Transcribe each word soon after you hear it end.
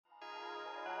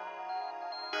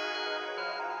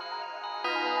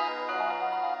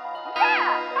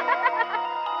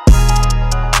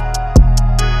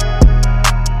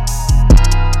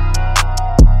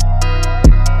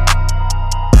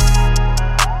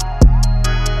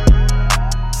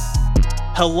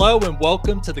Hello and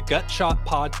welcome to the Gut Shot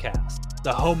Podcast,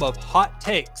 the home of hot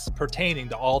takes pertaining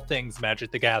to all things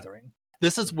Magic the Gathering.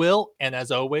 This is Will, and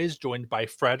as always, joined by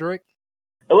Frederick.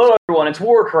 Hello everyone, it's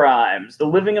War Crimes, the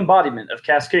living embodiment of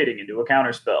cascading into a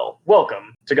counterspell.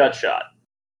 Welcome to Gut Shot.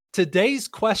 Today's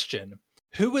question,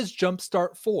 who is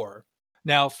Jumpstart for?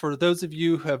 Now, for those of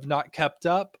you who have not kept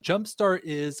up, Jumpstart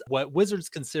is what Wizards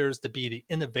considers to be the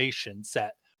innovation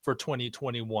set for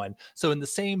 2021. So in the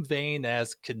same vein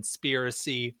as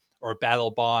Conspiracy or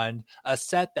Battle Bond, a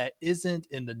set that isn't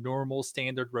in the normal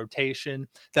standard rotation,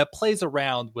 that plays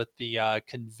around with the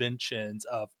conventions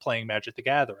of playing Magic the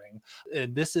Gathering.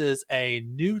 And this is a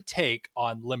new take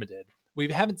on Limited. We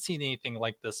haven't seen anything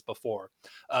like this before.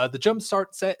 The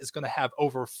Jumpstart set is going to have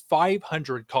over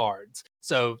 500 cards.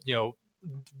 So,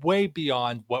 way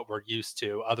beyond what we're used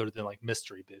to other than like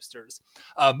mystery boosters.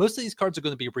 Most of these cards are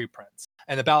going to be reprints,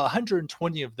 and about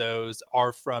 120 of those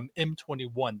are from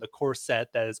M21, the core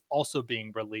set that is also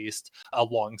being released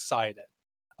alongside it.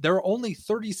 There are only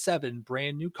 37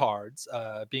 brand new cards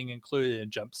being included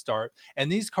in Jumpstart,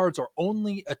 and these cards are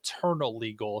only Eternal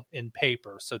legal in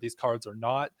paper. So these cards are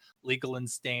not legal in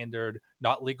Standard,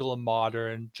 not legal in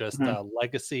Modern, just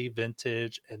Legacy,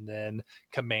 Vintage, and then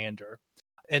Commander.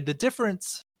 And the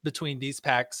difference between these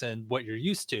packs and what you're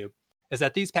used to is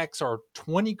that these packs are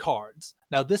 20 cards.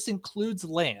 Now, this includes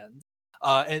lands,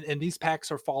 and these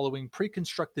packs are following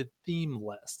pre-constructed theme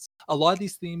lists. A lot of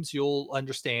these themes you'll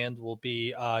understand will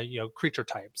be, creature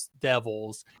types,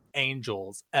 devils,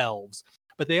 angels, elves.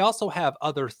 But they also have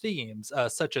other themes,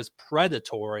 such as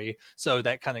predatory, so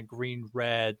that kind of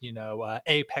green-red,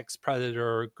 Apex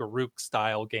Predator,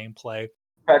 Garruk-style gameplay.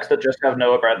 Packs that just have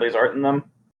Noah Bradley's art in them.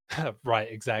 Right,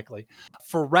 exactly.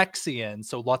 Phyrexian,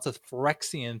 so lots of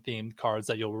Phyrexian themed cards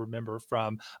that you'll remember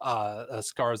from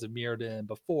Scars of Mirrodin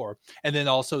before. And then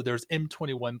also there's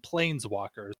M21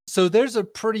 Planeswalkers. So there's a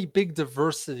pretty big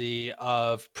diversity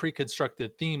of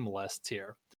pre-constructed theme lists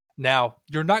here. Now,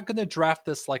 you're not going to draft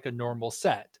this like a normal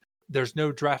set. There's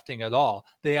no drafting at all.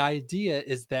 The idea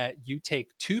is that you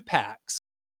take two packs,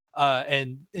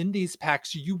 and in these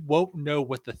packs, you won't know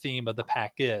what the theme of the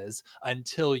pack is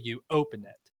until you open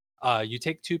it. You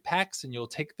take two packs and you'll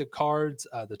take the cards,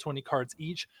 the 20 cards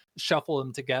each, shuffle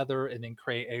them together, and then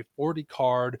create a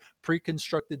 40-card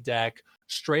pre-constructed deck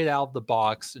straight out of the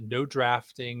box, no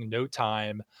drafting, no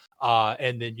time,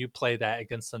 and then you play that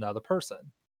against another person.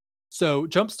 So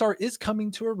Jumpstart is coming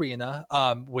to Arena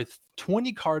with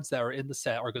 20 cards that are in the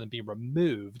set are going to be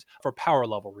removed for power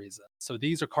level reasons. So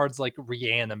these are cards like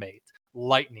Reanimate,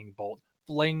 Lightning Bolt,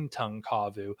 Flame Tongue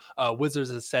Kavu. Wizards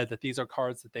has said that these are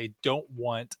cards that they don't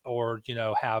want or,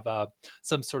 have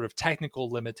some sort of technical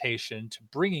limitation to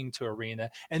bringing to Arena.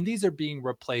 And these are being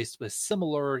replaced with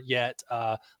similar yet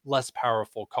less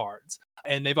powerful cards.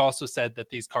 And they've also said that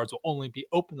these cards will only be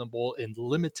openable in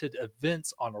limited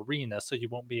events on Arena, so you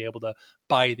won't be able to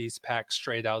buy these packs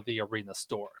straight out of the Arena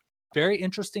store. Very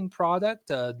interesting product.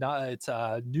 It's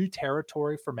new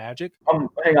territory for Magic.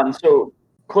 Hang on. So,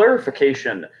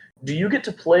 clarification. Do you get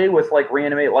to play with like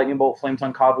Reanimate, Lightning Bolt, Flame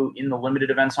Tongue Kavu in the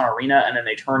limited events on Arena, and then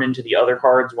they turn into the other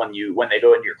cards when they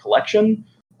go into your collection?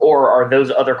 Or are those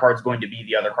other cards going to be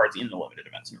the other cards in the limited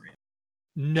events in Arena?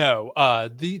 No,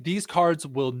 these cards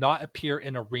will not appear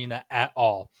in Arena at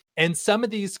all. And some of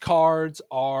these cards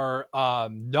are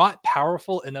not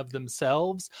powerful in of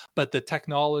themselves, but the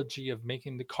technology of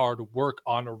making the card work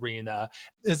on Arena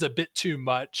is a bit too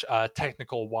much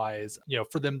technical wise,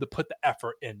 for them to put the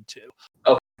effort into.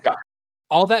 Okay, got it.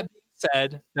 All that being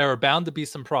said, there are bound to be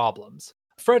some problems.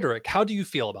 Frederick, how do you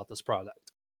feel about this product?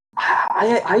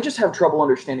 I just have trouble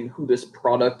understanding who this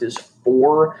product is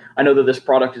for. I know that this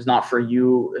product is not for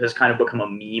you. It has kind of become a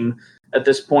meme at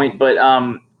this point, but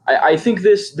I think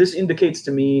this indicates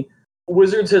to me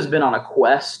Wizards has been on a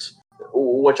quest,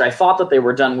 which I thought that they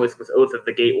were done with Oath of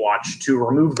the Gatewatch, to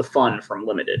remove the fun from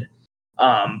Limited.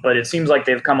 But it seems like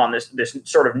they've come on this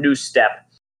sort of new step.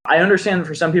 I understand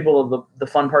for some people the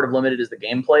fun part of Limited is the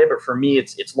gameplay, but for me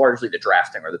it's largely the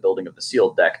drafting or the building of the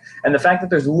sealed deck. And the fact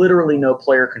that there's literally no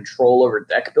player control over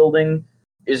deck building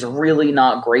is really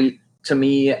not great to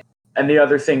me. And the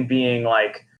other thing being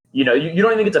like, you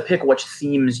don't even get to pick which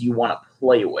themes you want to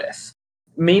play with.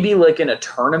 Maybe like in a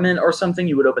tournament or something,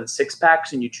 you would open 6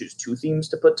 packs and you choose 2 themes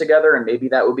to put together, and maybe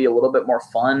that would be a little bit more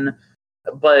fun.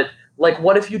 But like,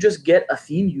 what if you just get a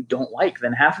theme you don't like?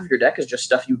 Then half of your deck is just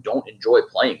stuff you don't enjoy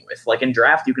playing with. Like in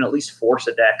draft, you can at least force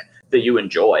a deck that you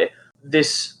enjoy.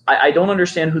 I don't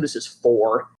understand who this is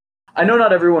for. I know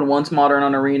not everyone wants Modern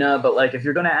on Arena, but like if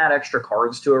you're going to add extra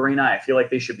cards to Arena, I feel like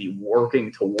they should be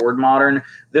working toward Modern.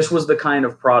 This was the kind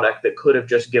of product that could have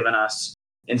just given us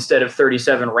instead of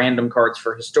 37 random cards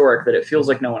for Historic that it feels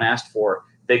like no one asked for,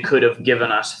 they could have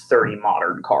given us 30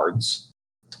 Modern cards.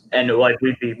 And like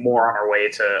we'd be more on our way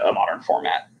to a Modern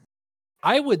format.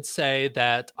 I would say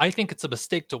that I think it's a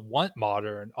mistake to want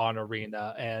Modern on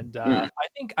Arena, and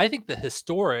I think the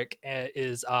Historic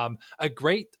is a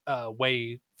great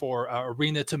way for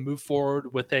Arena to move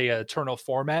forward with a Eternal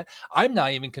format. I'm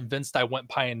not even convinced I want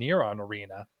Pioneer on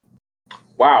Arena.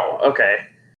 Wow. Okay.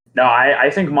 No, I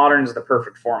think Modern is the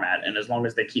perfect format, and as long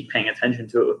as they keep paying attention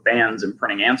to it with bans and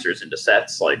printing answers into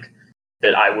sets, like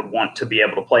that, I would want to be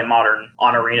able to play Modern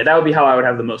on Arena. That would be how I would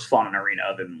have the most fun in Arena,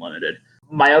 other than Limited.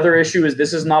 My other issue is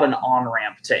this is not an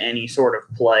on-ramp to any sort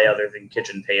of play other than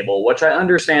Kitchen Table, which I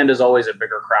understand is always a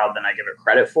bigger crowd than I give it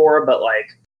credit for, but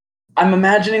like, I'm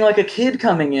imagining like a kid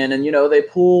coming in and, you know, they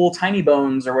pull Tiny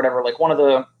Bones or whatever, like one of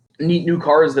the neat new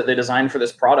cards that they designed for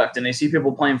this product, and they see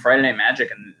people playing Friday Night Magic,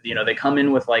 and, you know, they come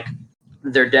in with like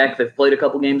their deck, they've played a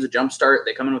couple games of Jumpstart,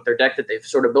 they come in with their deck that they've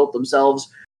sort of built themselves,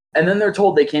 and then they're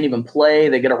told they can't even play.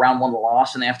 They get a round one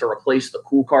loss, and they have to replace the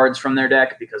cool cards from their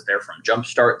deck because they're from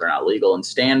Jumpstart. They're not legal in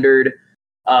Standard.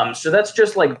 So that's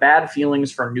just like bad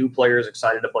feelings for new players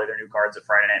excited to play their new cards at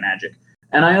Friday Night Magic.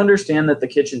 And I understand that the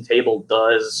Kitchen Table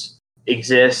does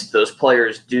exist. Those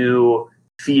players do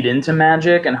feed into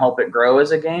Magic and help it grow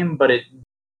as a game, but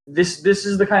this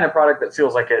is the kind of product that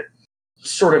feels like it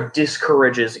sort of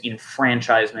discourages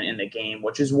enfranchisement in the game,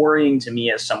 which is worrying to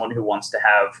me as someone who wants to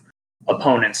have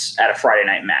opponents at a Friday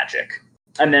Night Magic.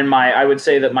 And then I would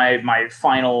say that my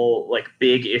final like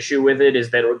big issue with it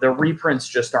is that the reprints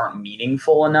just aren't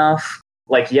meaningful enough.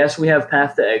 Like, yes, we have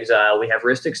Path to Exile, we have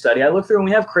Rhystic Study, I look through and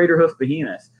we have Craterhoof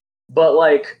Behemoth, but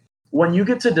like when you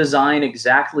get to design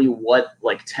exactly what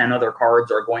like 10 other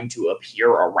cards are going to appear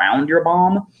around your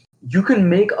bomb, you can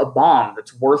make a bomb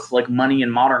that's worth like money in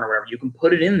Modern or whatever. You can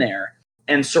put it in there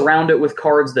and surround it with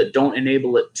cards that don't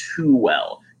enable it too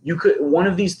well. One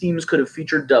of these themes could have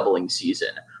featured Doubling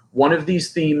Season. One of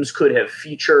these themes could have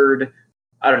featured,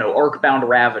 I don't know, Arcbound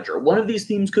Ravager. One of these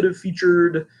themes could have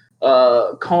featured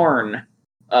Karn,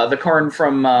 the Karn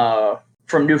from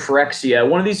New Phyrexia.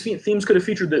 One of these themes could have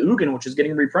featured the Ugin, which is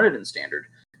getting reprinted in Standard.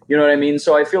 You know what I mean?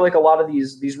 So I feel like a lot of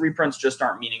these reprints just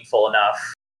aren't meaningful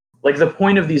enough. Like the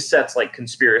point of these sets like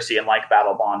Conspiracy and like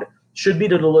Battle Bond should be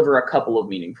to deliver a couple of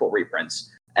meaningful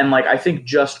reprints. And like I think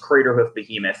just Craterhoof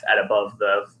Behemoth at above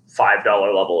the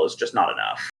 $5 level is just not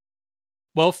enough.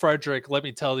 Well, Frederick, let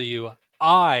me tell you,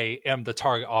 I am the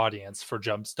target audience for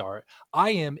Jumpstart. I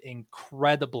am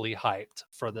incredibly hyped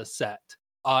for this set.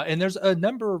 And there's a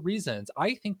number of reasons.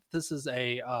 I think this is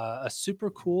a super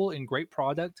cool and great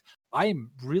product.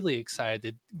 I'm really excited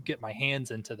to get my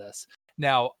hands into this.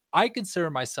 Now, I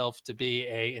consider myself to be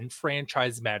a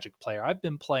enfranchised Magic player. I've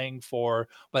been playing for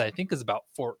what I think is about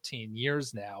 14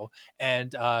 years now.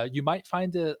 And you might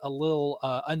find it a little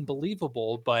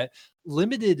unbelievable, but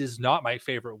Limited is not my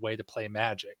favorite way to play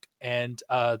Magic. And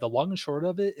the long and short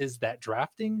of it is that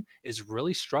drafting is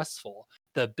really stressful.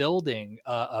 The building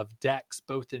of decks,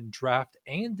 both in draft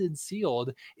and in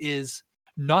sealed, is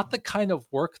not the kind of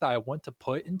work that I want to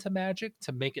put into Magic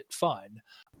to make it fun.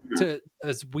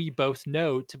 As we both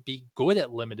know, to be good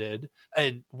at Limited,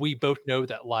 and we both know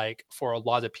that like for a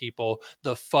lot of people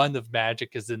the fun of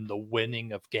Magic is in the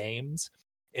winning of games.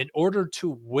 In order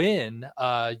to win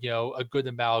a good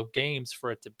amount of games, for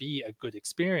it to be a good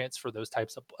experience for those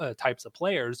types of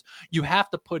players, you have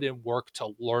to put in work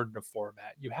to learn the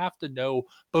format. You have to know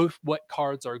both what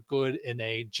cards are good in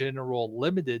a general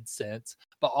Limited sense,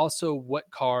 but also what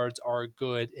cards are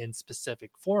good in specific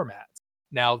formats.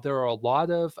 Now, there are a lot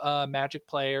of Magic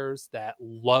players that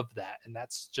love that, and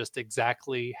that's just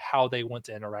exactly how they want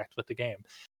to interact with the game.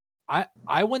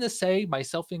 I want to say,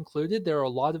 myself included, there are a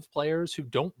lot of players who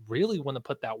don't really want to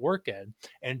put that work in,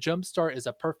 and Jumpstart is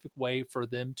a perfect way for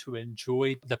them to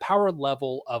enjoy the power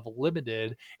level of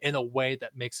Limited in a way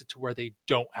that makes it to where they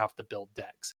don't have to build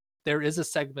decks. There is a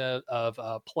segment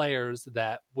of players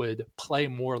that would play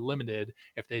more Limited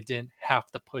if they didn't have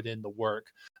to put in the work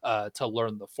to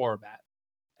learn the format.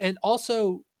 And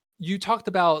also, you talked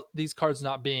about these cards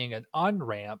not being an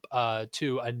on-ramp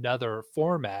to another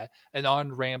format, an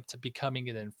on-ramp to becoming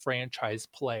an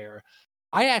enfranchised player.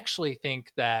 I actually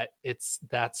think that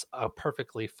that's a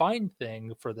perfectly fine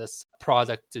thing for this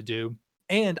product to do.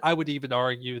 And I would even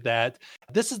argue that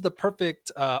this is the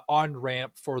perfect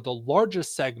on-ramp for the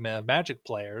largest segment of Magic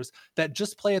players that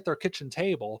just play at their kitchen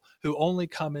table, who only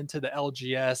come into the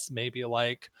LGS maybe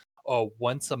like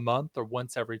once a month or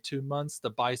once every 2 months to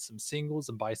buy some singles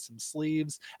and buy some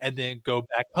sleeves and then go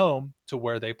back home to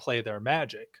where they play their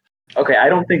Magic. Okay, I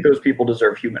don't think those people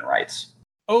deserve human rights.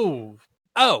 Oh,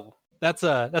 that's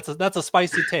a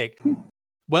spicy take.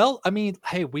 Well, I mean,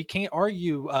 hey, we can't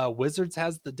argue. Wizards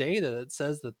has the data that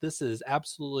says that this is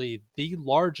absolutely the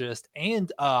largest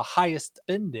and highest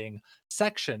spending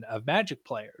section of Magic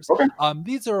players. Okay.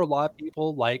 These are a lot of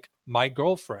people like my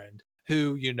girlfriend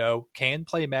who, can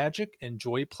play Magic,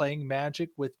 enjoy playing Magic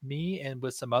with me and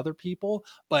with some other people,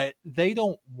 but they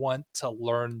don't want to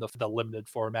learn the limited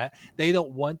format. They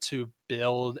don't want to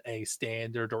build a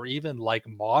standard or even like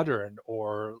modern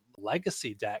or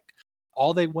legacy deck.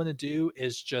 All they want to do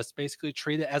is just basically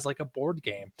treat it as like a board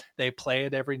game. They play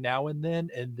it every now and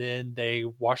then they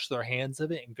wash their hands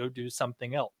of it and go do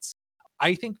something else.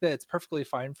 I think that it's perfectly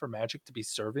fine for Magic to be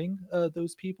serving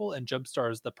those people, and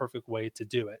Jumpstart is the perfect way to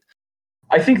do it.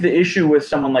 I think the issue with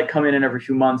someone like coming in every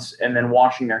few months and then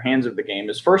washing their hands of the game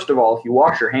is, first of all, if you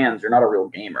wash your hands, you're not a real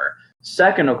gamer.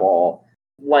 Second of all,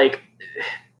 like,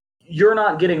 you're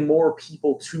not getting more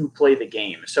people to play the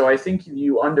game. So I think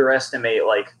you underestimate,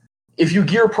 like, if you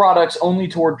gear products only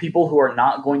toward people who are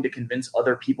not going to convince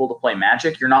other people to play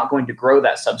Magic, you're not going to grow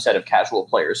that subset of casual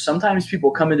players. Sometimes people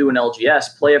come into an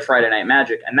LGS, play a Friday Night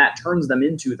Magic, and that turns them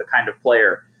into the kind of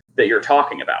player that you're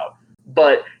talking about.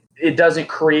 But it doesn't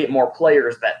create more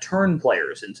players that turn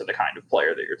players into the kind of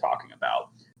player that you're talking about.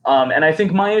 And I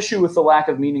think my issue with the lack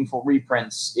of meaningful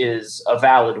reprints is a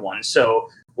valid one. So,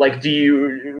 like,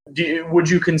 would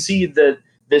you concede that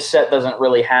this set doesn't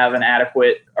really have an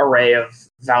adequate array of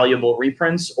valuable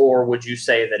reprints, or would you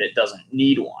say that it doesn't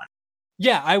need one?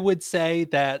 Yeah, I would say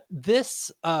that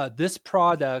this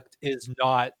product is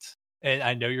not, and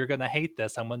I know you're going to hate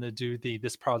this. I'm going to do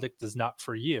this product is not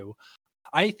for you.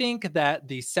 I think that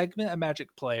the segment of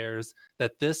Magic players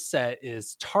that this set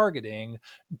is targeting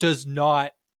is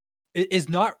not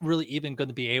really even going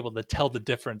to be able to tell the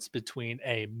difference between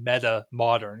a meta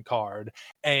modern card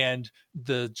and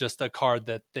just a card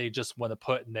that they just want to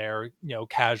put in their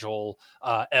casual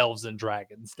elves and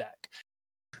dragons deck.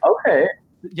 Okay.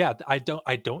 Yeah, I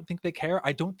don't think they care.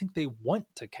 I don't think they want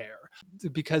to care,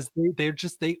 because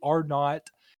they are not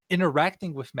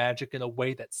interacting with Magic in a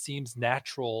way that seems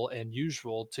natural and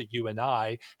usual to you and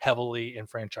I, heavily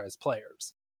enfranchised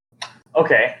players.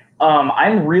 Okay.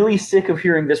 I'm really sick of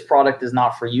hearing this product is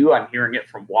not for you. I'm hearing it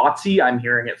from WotC. I'm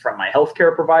hearing it from my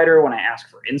healthcare provider when I ask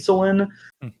for insulin.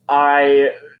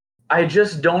 I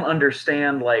just don't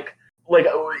understand, like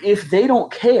if they don't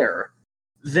care,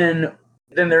 then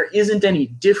there isn't any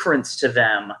difference to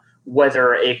them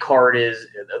whether a card is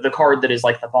the card that is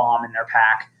like the bomb in their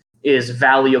pack is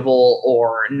valuable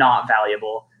or not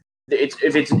valuable.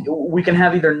 We can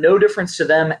have either no difference to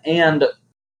them and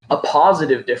a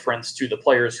positive difference to the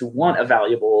players who want a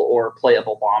valuable or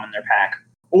playable bomb in their pack,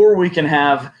 or we can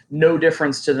have no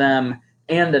difference to them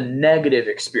and a negative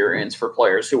experience for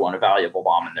players who want a valuable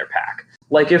bomb in their pack.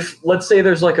 Like, if, let's say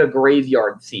there's like a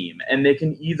graveyard theme, and they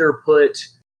can either put,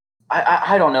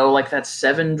 I don't know, like that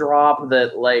 7-drop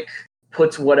that like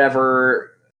puts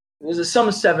whatever, there's some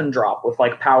 7-drop with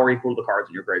like power equal to the cards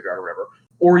in your graveyard or whatever.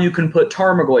 Or you can put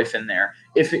Tarmogoyf in there.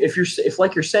 If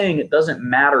like you're saying, it doesn't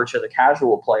matter to the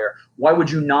casual player, why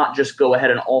would you not just go ahead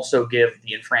and also give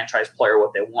the enfranchised player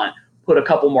what they want? Put a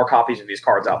couple more copies of these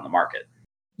cards out in the market.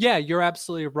 Yeah, you're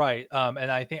absolutely right,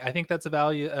 and I think that's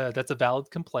a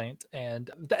valid complaint, and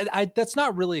that's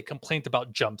not really a complaint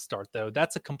about Jumpstart, though.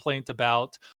 That's a complaint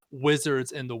about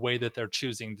Wizards and the way that they're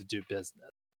choosing to do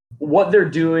business. What they're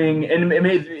doing, and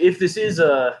if this is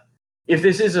a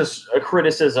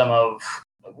criticism of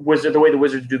Wizard, the way the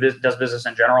Wizards does business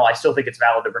in general, I still think it's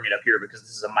valid to bring it up here, because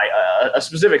this is a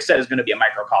specific set is going to be a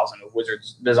microcosm of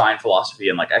Wizards' design philosophy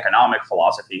and like economic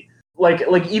philosophy.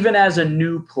 Like even as a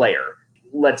new player,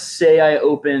 let's say I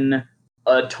open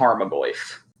a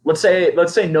Tarmogoyf. Let's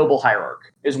say Noble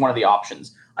Hierarch is one of the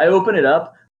options. I open it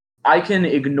up. I can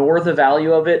ignore the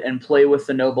value of it and play with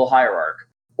the Noble Hierarch.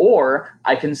 Or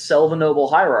I can sell the Noble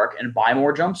Hierarch and buy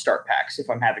more Jumpstart packs if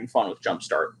I'm having fun with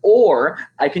Jumpstart. Or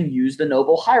I can use the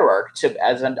Noble Hierarch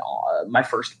as my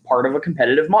first part of a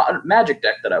competitive Magic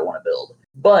deck that I want to build.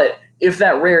 But if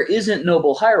that rare isn't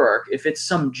Noble Hierarch, if it's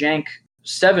some jank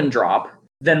 7-drop,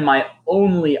 then my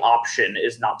only option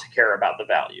is not to care about the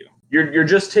value. You're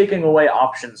just taking away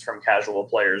options from casual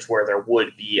players where there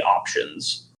would be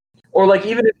options. Or like,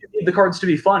 even if you need the cards to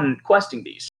be fun, questing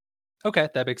these. Okay,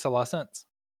 that makes a lot of sense.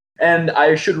 And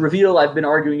I should reveal I've been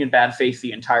arguing in bad faith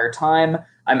the entire time.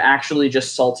 I'm actually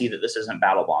just salty that this isn't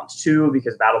Battle Bonds 2,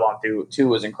 because Battle Bond 2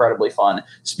 was incredibly fun.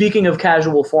 Speaking of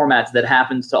casual formats that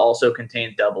happens to also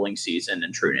contain Doubling Season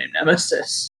and True Name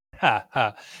Nemesis.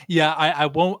 Yeah, I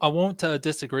won't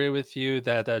disagree with you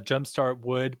that Jumpstart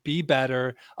would be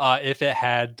better if it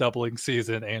had Doubling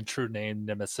Season and True Name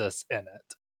Nemesis in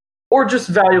it. Or just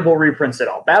valuable reprints at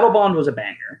all. Battle Bond was a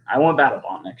banger. I want Battle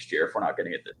Bond next year if we're not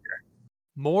getting it this year.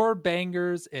 More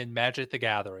bangers in Magic the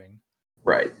Gathering.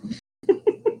 Right.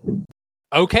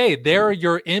 Okay, there are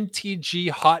your MTG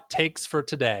hot takes for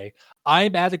today.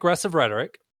 I'm at Aggressive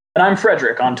Rhetoric. And I'm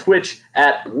Frederick on Twitch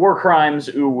at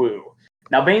WarCrimesUwoo.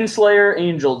 Now, Baneslayer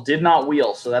Angel did not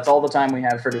wheel, so that's all the time we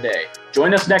have for today.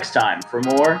 Join us next time for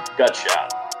more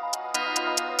Gutshot.